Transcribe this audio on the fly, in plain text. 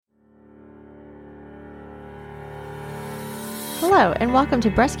Hello, and welcome to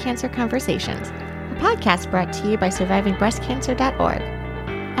Breast Cancer Conversations, a podcast brought to you by SurvivingBreastCancer.org.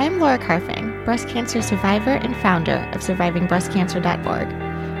 I am Laura Carfing, breast cancer survivor and founder of SurvivingBreastCancer.org,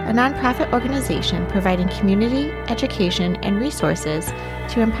 a nonprofit organization providing community, education, and resources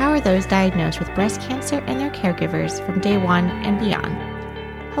to empower those diagnosed with breast cancer and their caregivers from day one and beyond.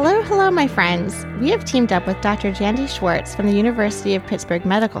 Hello, my friends. We have teamed up with Dr. Jandy Schwartz from the University of Pittsburgh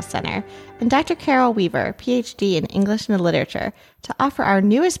Medical Center and Dr. Carol Weaver, PhD in English and Literature, to offer our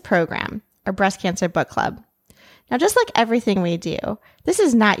newest program, our Breast Cancer Book Club. Now, just like everything we do, this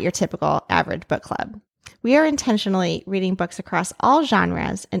is not your typical average book club. We are intentionally reading books across all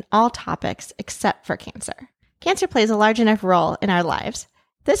genres and all topics except for cancer. Cancer plays a large enough role in our lives.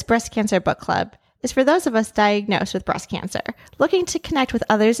 This Breast Cancer Book Club is for those of us diagnosed with breast cancer, looking to connect with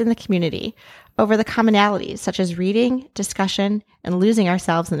others in the community over the commonalities such as reading, discussion, and losing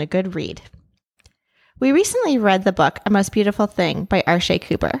ourselves in a good read. We recently read the book A Most Beautiful Thing by Arshay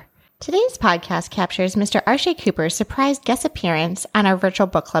Cooper. Today's podcast captures Mr. Arshay Cooper's surprise guest appearance on our virtual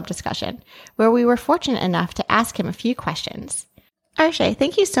book club discussion, where we were fortunate enough to ask him a few questions. Arshay,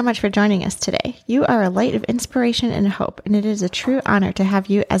 thank you so much for joining us today. You are a light of inspiration and hope, and it is a true honor to have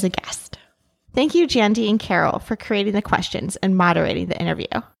you as a guest. Thank you, Jandy and Carol, for creating the questions and moderating the interview.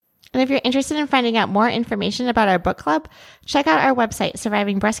 And if you're interested in finding out more information about our book club, check out our website,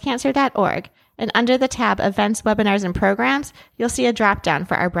 SurvivingBreastCancer.org, and under the tab Events, Webinars, and Programs, you'll see a drop-down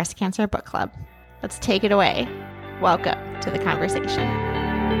for our Breast Cancer Book Club. Let's take it away. Welcome to the conversation.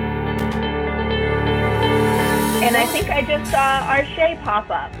 And I think I just saw Arshay pop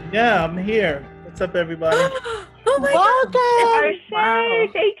up. Yeah, I'm here. What's up, everybody? Oh my Welcome! God. Arshay, Wow.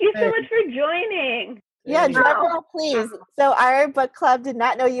 thank you so much for joining. Yeah, Hey. drum roll, please. So our book club did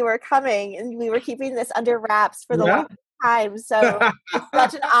not know you were coming, and we were keeping this under wraps for the Yeah. longest time. So it's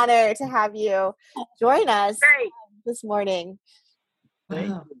such an honor to have you join us this morning. Thank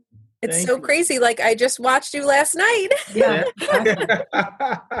Wow. you. It's Thank so you. crazy. Like I just watched you last night. Yeah.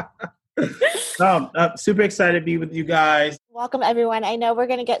 I'm super excited to be with you guys. Welcome, everyone. I know we're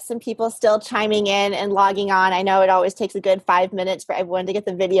going to get some people still chiming in and logging on. I know it always takes a good 5 minutes for everyone to get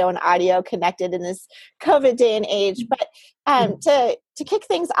the video and audio connected in this COVID day and age. But to kick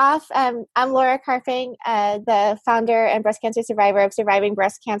things off, I'm Laura Carfing, the founder and breast cancer survivor of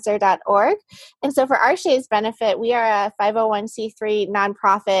SurvivingBreastCancer.org. And so for Arshay's benefit, we are a 501c3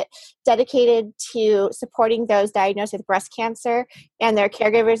 nonprofit dedicated to supporting those diagnosed with breast cancer and their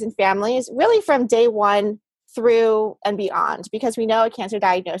caregivers and families, really from day one through and beyond, because we know a cancer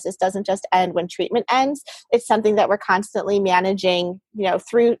diagnosis doesn't just end when treatment ends. It's something that we're constantly managing,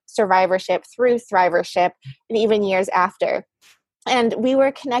 through survivorship, through thrivership, and even years after. And we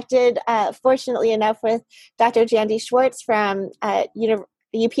were connected, fortunately enough, with Dr. Jandy Schwartz from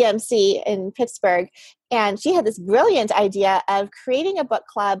UPMC in Pittsburgh. And she had this brilliant idea of creating a book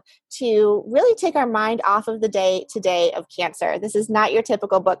club to really take our mind off of the day-to-day of cancer. This is not your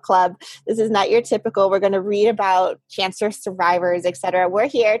typical book club. This is not your typical, we're going to read about cancer survivors, etc. We're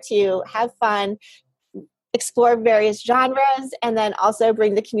here to have fun, explore various genres, and then also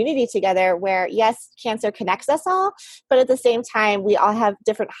bring the community together where, yes, cancer connects us all, but at the same time, we all have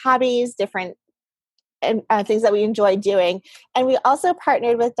different hobbies, different things that we enjoy doing. And we also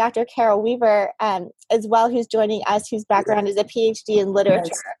partnered with Dr. Carol Weaver as well, who's joining us, whose background is a PhD in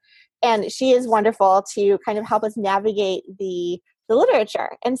literature. Yes. And she is wonderful to kind of help us navigate the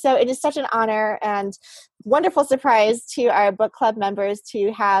literature. And so it is such an honor and wonderful surprise to our book club members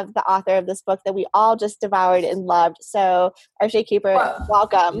to have the author of this book that we all just devoured and loved. So Arshay Cooper,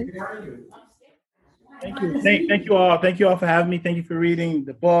 welcome. Thank you. Thank you all. Thank you all for having me. Thank you for reading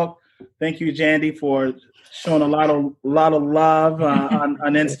the book. Thank you, Jandy, for showing a lot of love on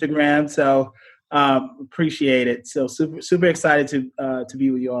Instagram. So appreciate it. So super excited to be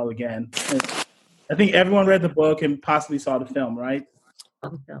with you all again. I think everyone read the book and possibly saw the film, right?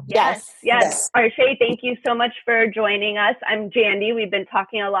 Yes. Arshay, thank you so much for joining us. I'm Jandy. We've been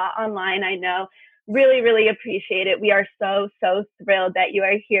talking a lot online, I know. Really, really appreciate it. We are so thrilled that you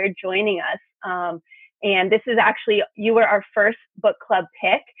are here joining us. And this is actually, you were our first book club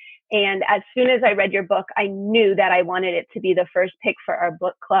pick. And as soon as I read your book, I knew that I wanted it to be the first pick for our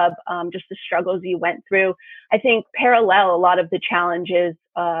book club, just the struggles you went through. I think parallel a lot of the challenges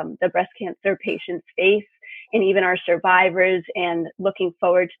the breast cancer patients face, and even our survivors, and looking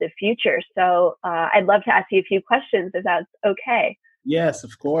forward to the future. So I'd love to ask you a few questions if that's okay. Yes,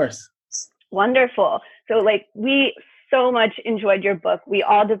 of course. Wonderful. So we so much enjoyed your book. We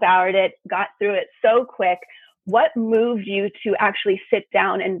all devoured it, got through it so quick. What moved you to actually sit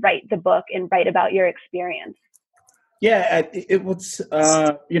down and write the book and write about your experience? Yeah, it was,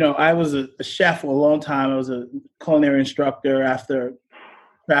 I was a chef for a long time. I was a culinary instructor after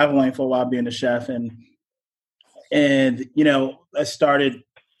traveling for a while being a chef. And when I started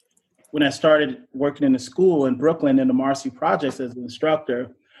working in a school in Brooklyn in the Marcy Projects as an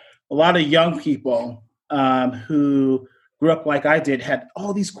instructor, a lot of young people who grew up like I did had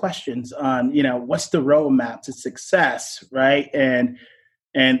all these questions on, what's the roadmap to success, right? And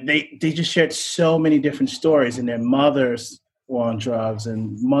they just shared so many different stories, and their mothers were on drugs,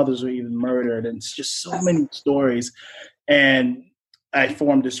 and mothers were even murdered, and it's just so many stories. And I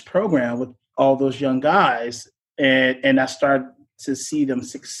formed this program with all those young guys, and I started to see them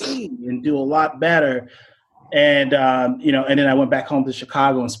succeed and do a lot better. And and then I went back home to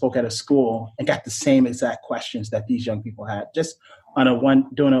Chicago and spoke at a school and got the same exact questions that these young people had, just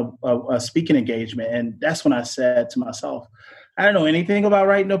doing a speaking engagement. And that's when I said to myself, I don't know anything about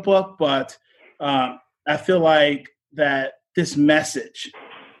writing a book, but I feel like that this message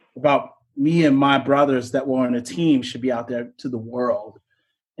about me and my brothers that were on a team should be out there to the world.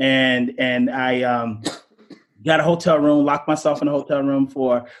 And I got a hotel room, locked myself in a hotel room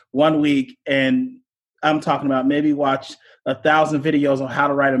for 1 week, and I'm talking about maybe watch 1,000 videos on how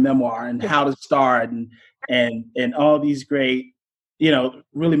to write a memoir and how to start and all these great,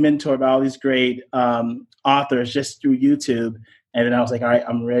 really mentored by all these great authors just through YouTube. And then I was like, all right,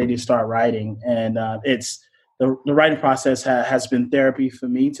 I'm ready to start writing. And it's the writing process has been therapy for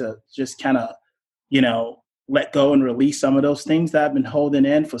me to just kind of, let go and release some of those things that I've been holding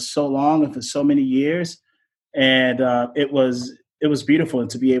in for so long and for so many years. And it was beautiful, and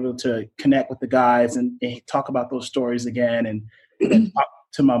to be able to connect with the guys and talk about those stories again, and talk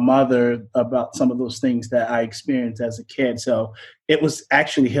to my mother about some of those things that I experienced as a kid. So it was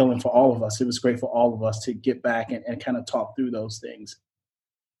actually healing for all of us. It was great for all of us to get back and kind of talk through those things.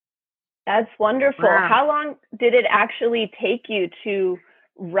 That's wonderful. Wow. How long did it actually take you to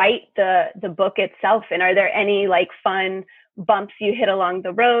write the book itself? And are there any fun bumps you hit along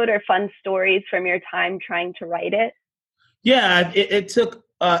the road or fun stories from your time trying to write it? Yeah, it took,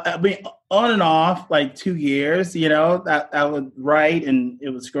 on and off, 2 years, that I would write, and it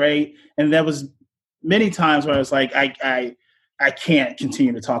was great. And there was many times where I was like, I can't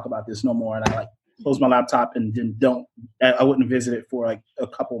continue to talk about this no more. And I close my laptop and then I wouldn't visit it for a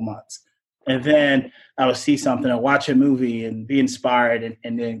couple months. And then I would see something or watch a movie and be inspired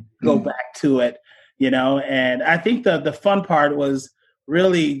and then go back to it, And I think the fun part was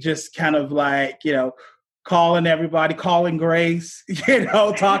really just kind of calling everybody, calling Grace,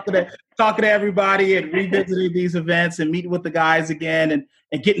 talking to everybody and revisiting these events and meeting with the guys again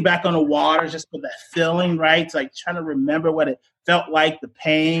and getting back on the water just for that feeling, right? It's trying to remember what it felt like, the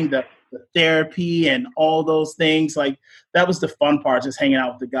pain, the therapy and all those things. That was the fun part, just hanging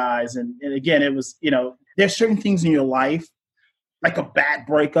out with the guys. And again, it was, there's certain things in your life, like a bad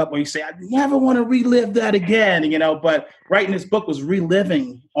breakup where you say, I never want to relive that again, but writing this book was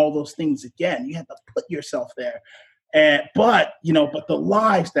reliving all those things again. You have to put yourself there. But the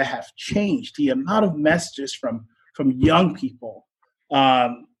lives that have changed, the amount of messages from young people,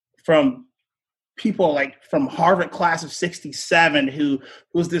 from people from Harvard class of 67, who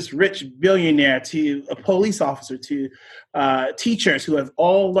was this rich billionaire, to a police officer, to teachers who have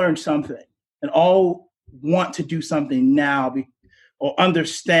all learned something and all want to do something now or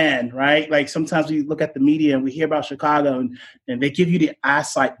understand, right? Sometimes we look at the media and we hear about Chicago and they give you the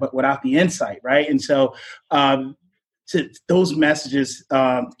eyesight, but without the insight, right? And so those messages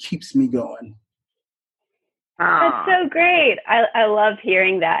keeps me going. That's so great. I love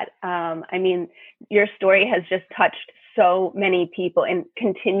hearing that. Your story has just touched so many people and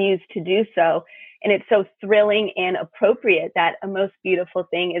continues to do so. And it's so thrilling and appropriate that A Most Beautiful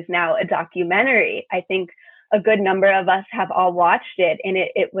Thing is now a documentary. I think a good number of us have all watched it, and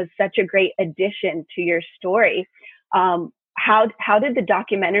it was such a great addition to your story. How did the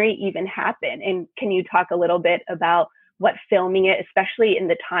documentary even happen? And can you talk a little bit about what filming it, especially in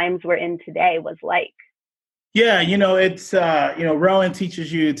the times we're in today, was like? Yeah, it's Rowan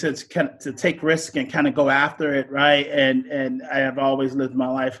teaches you to take risk and kind of go after it, right? And I have always lived my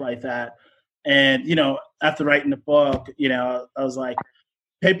life like that. And after writing the book, I was like,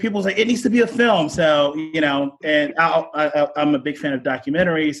 hey, people say it needs to be a film. So and I'm a big fan of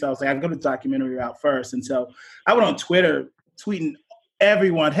documentaries, so I was like, I'll go the documentary route first. And so I went on Twitter tweeting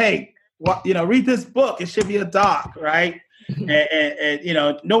everyone, hey, read this book. It should be a doc, right?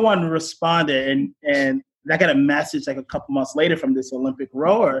 and no one responded, and I got a message a couple months later from this Olympic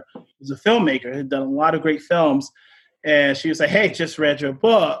rower who's a filmmaker, had done a lot of great films. And she was like, hey, just read your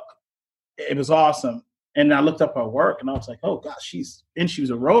book. It was awesome. And I looked up her work and I was like, oh gosh, she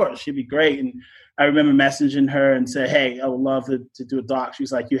was a rower. She'd be great. And I remember messaging her and said, hey, I would love to do a doc.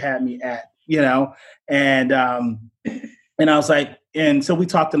 She's like, you had me at, and I was like, and so we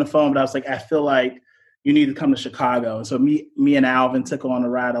talked on the phone, but I was like, I feel like you need to come to Chicago. And so me and Alvin took on a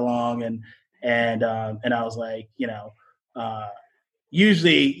ride along, and I was like,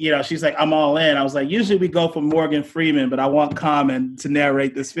 usually, she's like, I'm all in. I was like, usually we go for Morgan Freeman, but I want Common to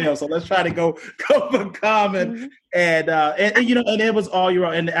narrate this film. So let's try to go for Common. And it was all your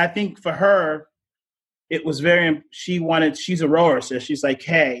own. And I think for her, it was she's a rower. So she's like,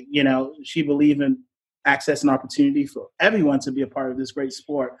 hey, she believed in access and opportunity for everyone to be a part of this great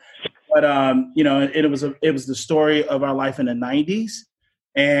sport. But, it was the story of our life in the 90s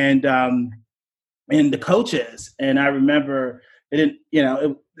and the coaches. And I remember it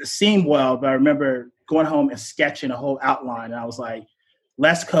seemed well, but I remember going home and sketching a whole outline. And I was like,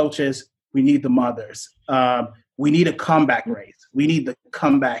 less coaches, we need the mothers. We need a comeback race. We need the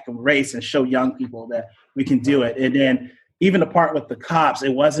comeback race and show young people that we can do it. And then even the part with the cops,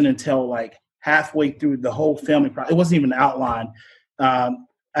 it wasn't until like halfway through the whole filming process, it wasn't even an outline.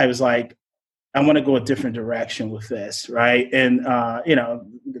 I was like, I want to go a different direction with this, right? And,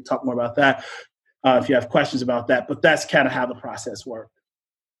 we can talk more about that if you have questions about that. But that's kind of how the process worked.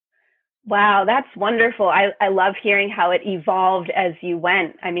 Wow, that's wonderful. I love hearing how it evolved as you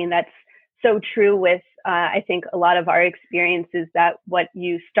went. I mean, that's so true with, I think, a lot of our experiences, that what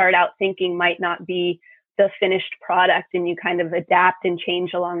you start out thinking might not be the finished product, and you kind of adapt and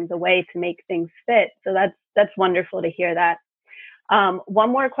change along the way to make things fit. So that's wonderful to hear that.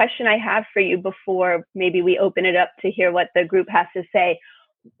 One more question I have for you before maybe we open it up to hear what the group has to say.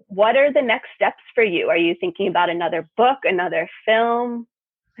 What are the next steps for you? Are you thinking about another book, another film?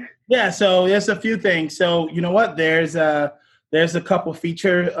 Yeah, so there's a few things. So you know what? There's a couple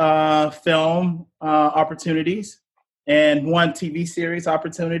feature film opportunities and one TV series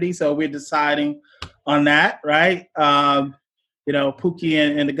opportunity. So we're deciding on that, right? Pookie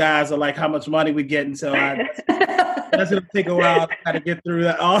and the guys are like, how much money we getting? So that's going to take a while to kind of get through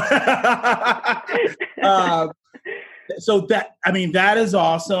that. So that is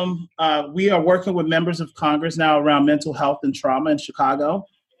awesome. We are working with members of Congress now around mental health and trauma in Chicago.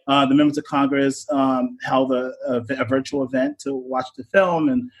 The members of Congress held a virtual event to watch the film,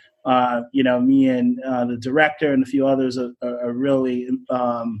 and me and the director and a few others are really,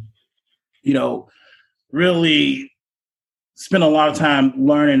 really spend a lot of time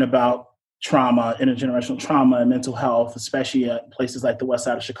learning about trauma, intergenerational trauma, and mental health, especially at places like the West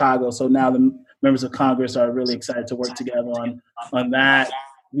Side of Chicago. So now the members of Congress are really excited to work together on that.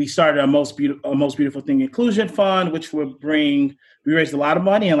 We started a Most Beautiful Thing Inclusion Fund, which we raised a lot of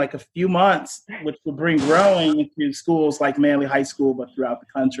money in like a few months, which will bring growing into schools like Manley High School, but throughout the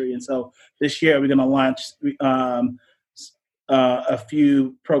country. And so this year we're going to launch a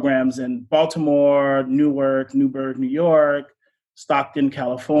few programs in Baltimore, Newark, Newburgh, New York, Stockton,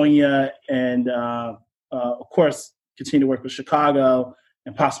 California, and of course, continue to work with Chicago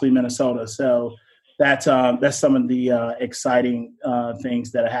and possibly Minnesota. So that's some of the exciting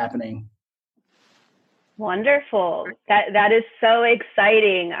things that are happening. Wonderful. That is so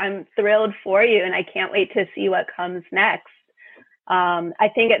exciting. I'm thrilled for you, and I can't wait to see what comes next.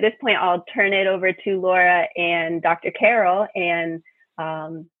 I think at this point, I'll turn it over to Laura and Dr. Carol and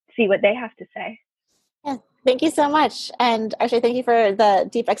see what they have to say. Yeah, thank you so much. And actually, thank you for the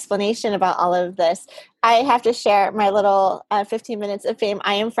deep explanation about all of this. I have to share my little 15 minutes of fame.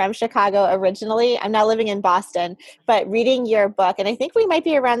 I am from Chicago originally. I'm now living in Boston, but reading your book, and I think we might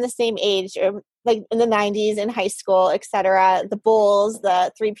be around the same age, or like in the 90s in high school, etc. The Bulls,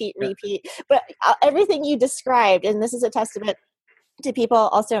 the repeat, but everything you described, and this is a testament to people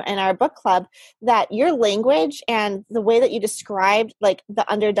also in our book club, that your language and the way that you described like the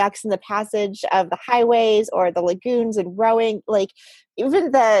underducks and the passage of the highways or the lagoons and rowing, like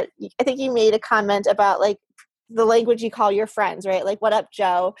even I think you made a comment about like the language you call your friends, right? Like, what up,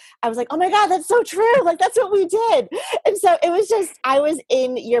 Joe? I was like, oh my God, that's so true. Like, that's what we did. And so it was just, I was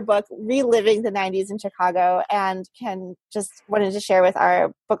in your book reliving the 90s in Chicago, and wanted to share with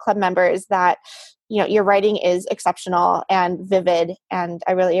our book club members that, your writing is exceptional and vivid, and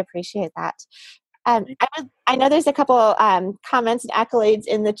I really appreciate that. I know there's a couple comments and accolades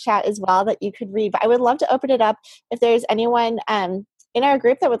in the chat as well that you could read, but I would love to open it up if there's anyone in our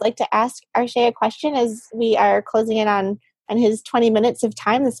group that would like to ask Arshay a question as we are closing in on his 20 minutes of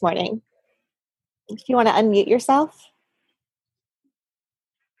time this morning. If you want to unmute yourself.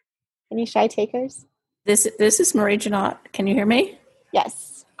 Any shy takers? This is Marie Janot. Can you hear me?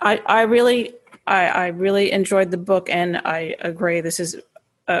 Yes. I really enjoyed the book, and I agree. This is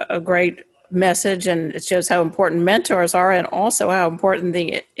a great message, and it shows how important mentors are, and also how important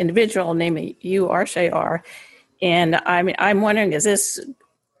the individual, namely you, Arshay, are. And I'm wondering, is this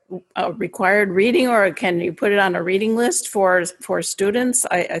a required reading, or can you put it on a reading list for students?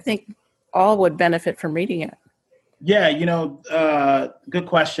 I think all would benefit from reading it. Yeah, good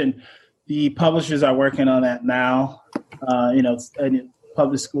question. The publishers are working on that now. And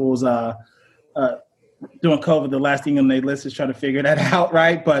public schools during COVID, the last thing on their list is trying to figure that out,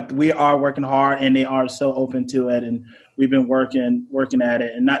 right? But we are working hard, and they are so open to it, and we've been working at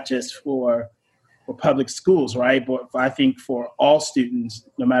it, and not just for public schools, right? But I think for all students,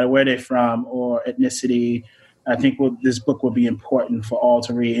 no matter where they're from or ethnicity, I think this book will be important for all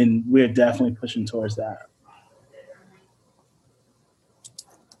to read, and we're definitely pushing towards that.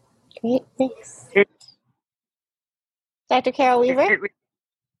 Great, thanks. Dr. Carol Weaver?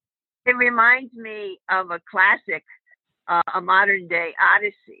 It reminds me of a classic, a modern day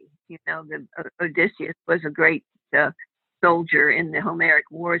Odyssey. Odysseus was a great soldier in the Homeric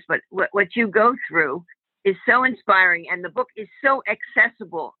Wars, but what you go through is so inspiring, and the book is so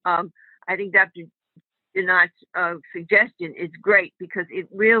accessible. I think Dr. Janot's suggestion is great because it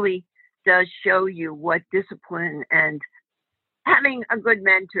really does show you what discipline and having a good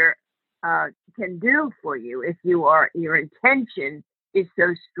mentor can do for you if your intention is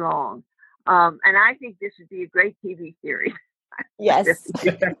so strong. And I think this would be a great TV series. Yes.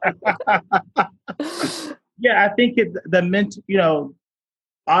 Yeah, I think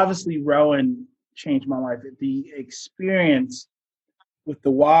obviously rowing changed my life. The experience with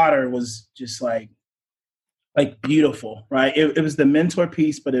the water was just like beautiful, right? It was the mentor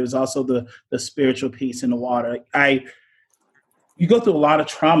piece, but it was also the spiritual piece in the water. You go through a lot of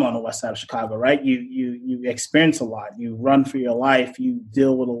trauma on the west side of Chicago, right? You experience a lot. You run for your life. You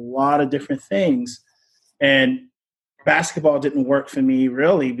deal with a lot of different things. And basketball didn't work for me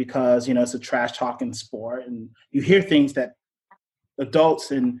really because, it's a trash talking sport. And you hear things that adults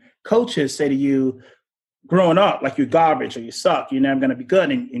and coaches say to you growing up, like you're garbage or you suck, you're never going to be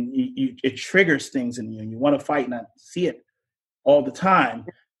good. And it triggers things in you and you want to fight, and I see it all the time.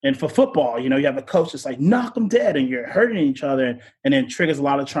 And for football, you have a coach that's like, knock them dead, and you're hurting each other, and then triggers a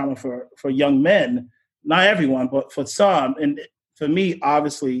lot of trauma for young men. Not everyone, but for some. And for me,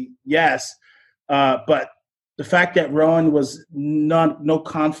 obviously, yes. But the fact that rowing was no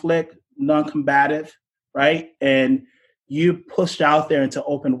conflict, non-combative, right? And you pushed out there into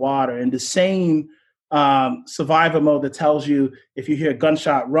open water. And the same survivor mode that tells you if you hear a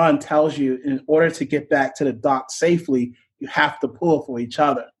gunshot, run, tells you in order to get back to the dock safely, you have to pull for each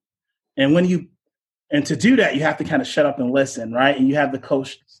other. And to do that, you have to kind of shut up and listen, right? And you have the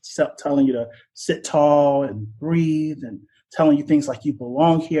coach telling you to sit tall and breathe and telling you things like you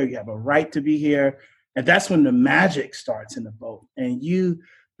belong here, you have a right to be here. And that's when the magic starts in the boat. And you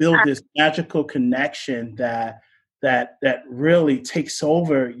build this magical connection that really takes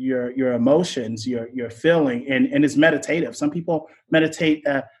over your emotions, your feeling, and it's meditative. Some people meditate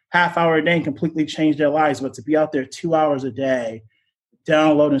a half hour a day and completely change their lives, but to be out there 2 hours a day,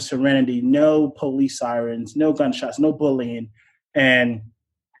 downloading serenity, no police sirens, no gunshots, no bullying, and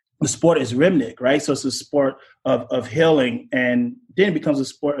the sport is rhythmic, right? So it's a sport of healing, and then it becomes a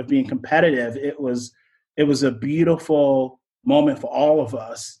sport of being competitive. It was a beautiful moment for all of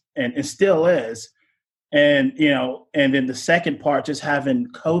us, and it still is. And, and then the second part, just having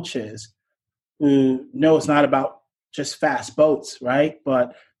coaches who know it's not about just fast boats, right?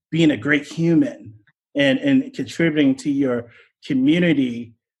 But being a great human and contributing to your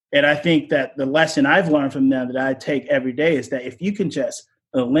community. And I think that the lesson I've learned from them that I take every day is that if you can just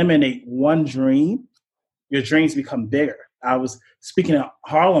eliminate one dream, your dreams become bigger. I was speaking at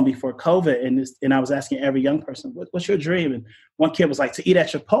Harlem before COVID, and I was asking every young person, what's your dream? And one kid was like, to eat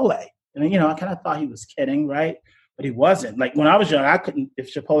at Chipotle. And, I kind of thought he was kidding, right? But he wasn't. Like, when I was young,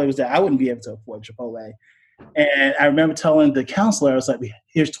 if Chipotle was there, I wouldn't be able to afford Chipotle. And I remember telling the counselor, I was like,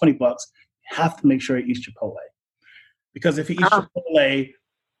 here's $20. You have to make sure he eats Chipotle. Because if he eats Chipotle,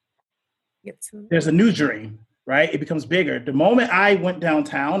 there's a new dream, right? It becomes bigger. The moment I went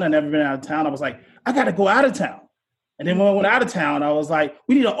downtown, I never been out of town, I was like, I got to go out of town. And then when I went out of town, I was like,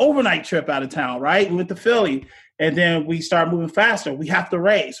 we need an overnight trip out of town, right? We went to Philly. And then we start moving faster. We have to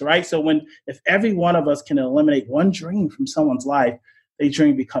race, right? So if every one of us can eliminate one dream from someone's life, their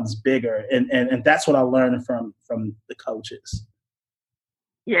dream becomes bigger. And that's what I learned from the coaches.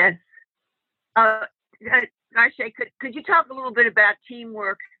 Yes. Arshay, could you talk a little bit about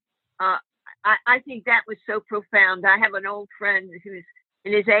teamwork? I think that was so profound. I have an old friend who's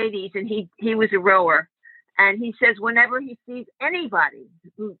in his 80s, and he was a rower. And he says whenever he sees anybody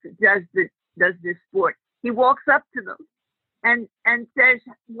who does this sport, he walks up to them and says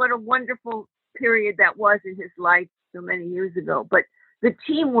what a wonderful period that was in his life so many years ago. But the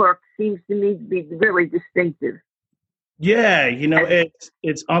teamwork seems to me to be really distinctive. Yeah,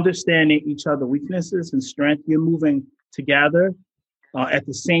 it's understanding each other's weaknesses and strength. You're moving together at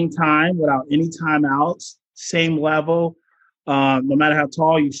the same time without any timeouts, same level. No matter how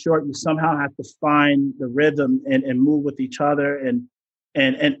tall you're short, you somehow have to find the rhythm and move with each other. And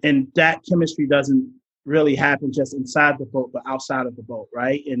that chemistry doesn't really happen just inside the boat, but outside of the boat,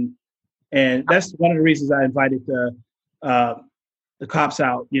 right? And that's one of the reasons I invited the cops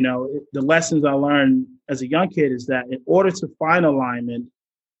out. The lessons I learned as a young kid is that in order to find alignment,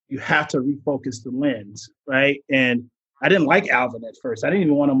 you have to refocus the lens, right? And I didn't like Alvin at first. I didn't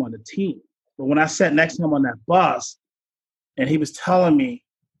even want him on the team. But when I sat next to him on that bus and he was telling me,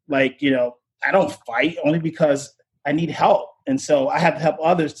 I don't fight only because I need help. And so I have to help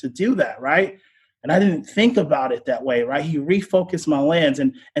others to do that, right? And I didn't think about it that way, right? He refocused my lens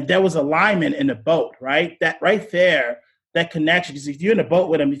and there was alignment in the boat, right? That right there, that connection, because if you're in a boat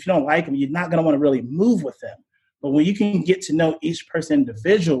with him, if you don't like him, you're not going to want to really move with them. But when you can get to know each person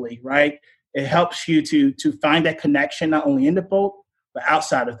individually, right, it helps you to find that connection, not only in the boat, but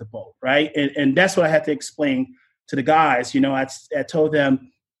outside of the boat, right? And that's what I had to explain to the guys. I told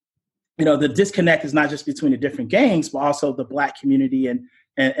them, the disconnect is not just between the different gangs, but also the Black community and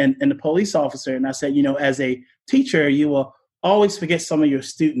the police officer. And I said, as a teacher, you will always forget some of your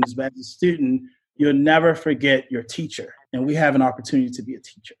students, but as a student, you'll never forget your teacher. And we have an opportunity to be a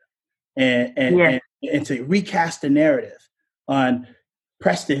teacher and to recast the narrative on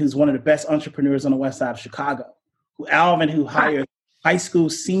Preston, who's one of the best entrepreneurs on the west side of Chicago, who hires high school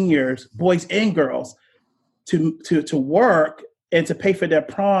seniors, boys and girls, to work and to pay for their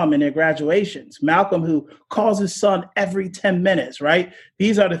prom and their graduations. Malcolm, who calls his son every 10 minutes, right?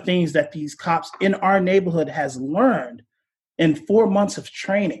 These are the things that these cops in our neighborhood has learned in 4 months of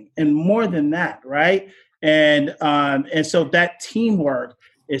training and more than that, right? And so that teamwork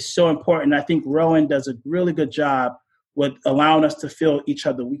is so important. I think Rowan does a really good job with allowing us to feel each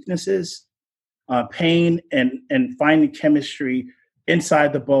other's weaknesses, pain, and finding chemistry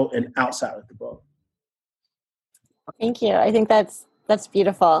inside the boat and outside of the boat. Thank you. I think that's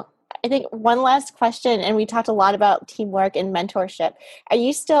beautiful. I think one last question, and we talked a lot about teamwork and mentorship. Are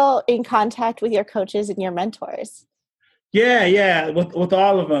you still in contact with your coaches and your mentors? Yeah, with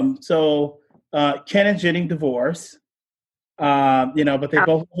all of them. So Ken and Jenny divorced, but they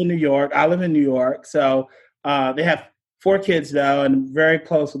both live in New York. I live in New York. So they have 4 kids though, and I'm very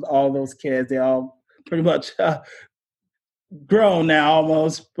close with all those kids. They all pretty much grown now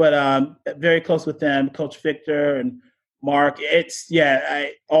almost, but very close with them. Coach Victor and Mark.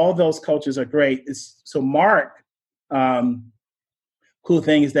 All those coaches are great. So Mark, cool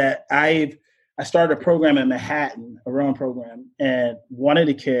thing is that I started a program in Manhattan, a rowing program, and one of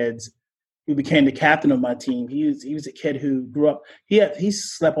the kids who became the captain of my team, he was a kid who grew up, he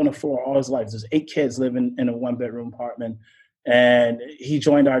slept on the floor all his life. There's 8 kids living in a 1-bedroom apartment, and he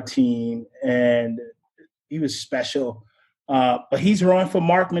joined our team, and he was special. But he's rowing for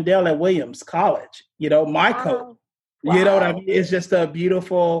Mark Mandel at Williams College, my coach. Wow. You know what I mean? It's just a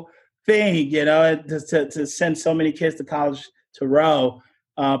beautiful thing, to send so many kids to college to row.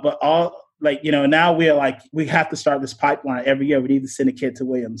 But now we have to start this pipeline every year. We need to send a kid to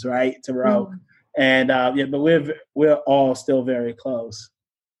Williams, right, to row. Mm. But we're all still very close.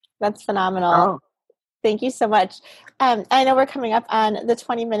 That's phenomenal. Oh. Thank you so much. I know we're coming up on the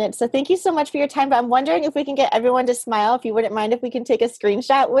 20 minutes, so thank you so much for your time. But I'm wondering if we can get everyone to smile, if you wouldn't mind if we can take a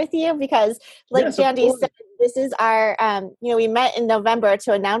screenshot with you, because Jandy said, this is our, we met in November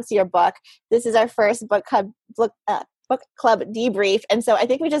to announce your book. This is our first book club debrief. And so I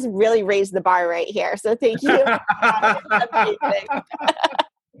think we just really raised the bar right here. So thank you.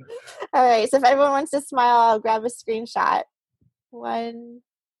 All right. So if everyone wants to smile, I'll grab a screenshot. 1,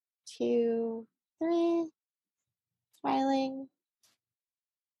 2, 3. Smiling.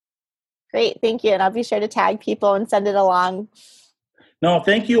 Great. Thank you. And I'll be sure to tag people and send it along. No,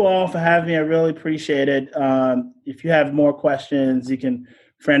 thank you all for having me. I really appreciate it. If you have more questions, you can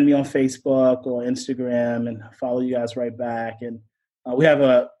friend me on Facebook or Instagram and follow you guys right back. And we have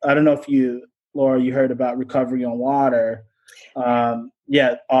I don't know if Laura, you heard about Recovery on Water.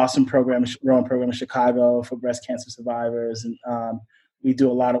 Awesome rowing program in Chicago for breast cancer survivors. And we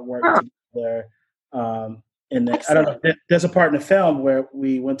do a lot of work together. I don't know, there's a part in the film where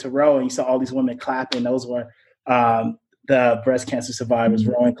we went to row and you saw all these women clapping. Those were the breast cancer survivors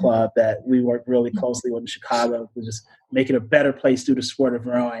rowing club that we work really closely with in Chicago to just make it a better place through the sport of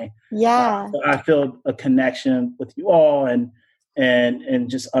rowing. Yeah. So I feel a connection with you all and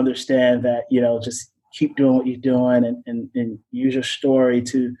just understand that, just keep doing what you're doing and use your story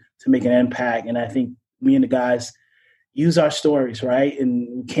to make an impact. And I think me and the guys use our stories, right? And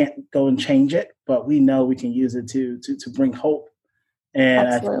we can't go and change it, but we know we can use it to bring hope. And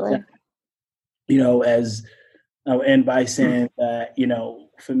Absolutely. I think that, as I'll end by saying that,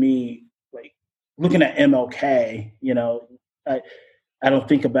 for me, like looking at MLK, I don't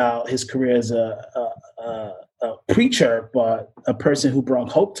think about his career as a preacher, but a person who brought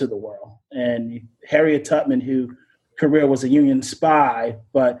hope to the world. And Harriet Tubman, whose career was a Union spy,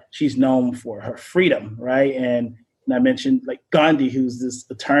 but she's known for her freedom, right? And I mentioned like Gandhi, who's this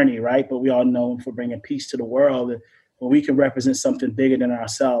attorney, right? But we all know him for bringing peace to the world. And we can represent something bigger than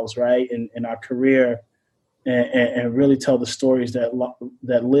ourselves, right? In our career, and really tell the stories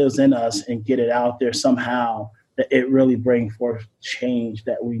that lives in us and get it out there somehow, that it really brings forth change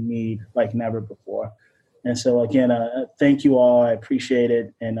that we need like never before. And so again, thank you all. I appreciate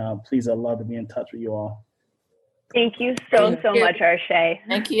it. And please, I'd love to be in touch with you all. Thank you so much, Arshay.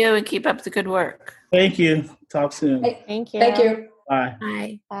 Thank you, and keep up the good work. Thank you. Talk soon. Thank you. Thank you. Bye.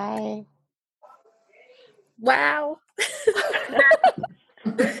 Bye. Bye. Wow.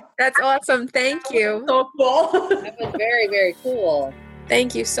 That's awesome. Thank you. So cool. That was very, very cool.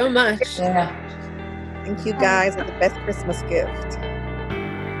 Thank you so much. Yeah. Thank you guys for the best Christmas gift.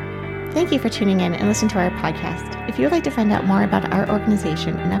 Thank you for tuning in and listening to our podcast. If you would like to find out more about our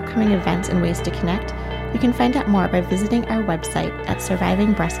organization and upcoming events and ways to connect, you can find out more by visiting our website at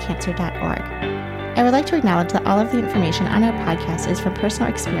survivingbreastcancer.org. I would like to acknowledge that all of the information on our podcast is from personal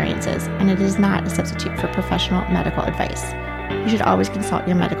experiences, and it is not a substitute for professional medical advice. You should always consult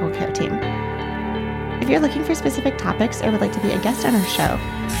your medical care team. If you're looking for specific topics or would like to be a guest on our show,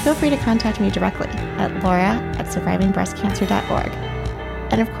 feel free to contact me directly at laura@survivingbreastcancer.org.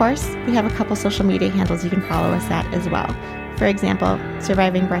 And of course, we have a couple social media handles you can follow us at as well. For example,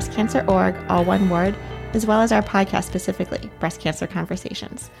 Surviving Breast Cancer Org, all one word, as well as our podcast specifically, Breast Cancer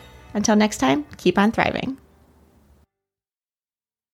Conversations. Until next time, keep on thriving.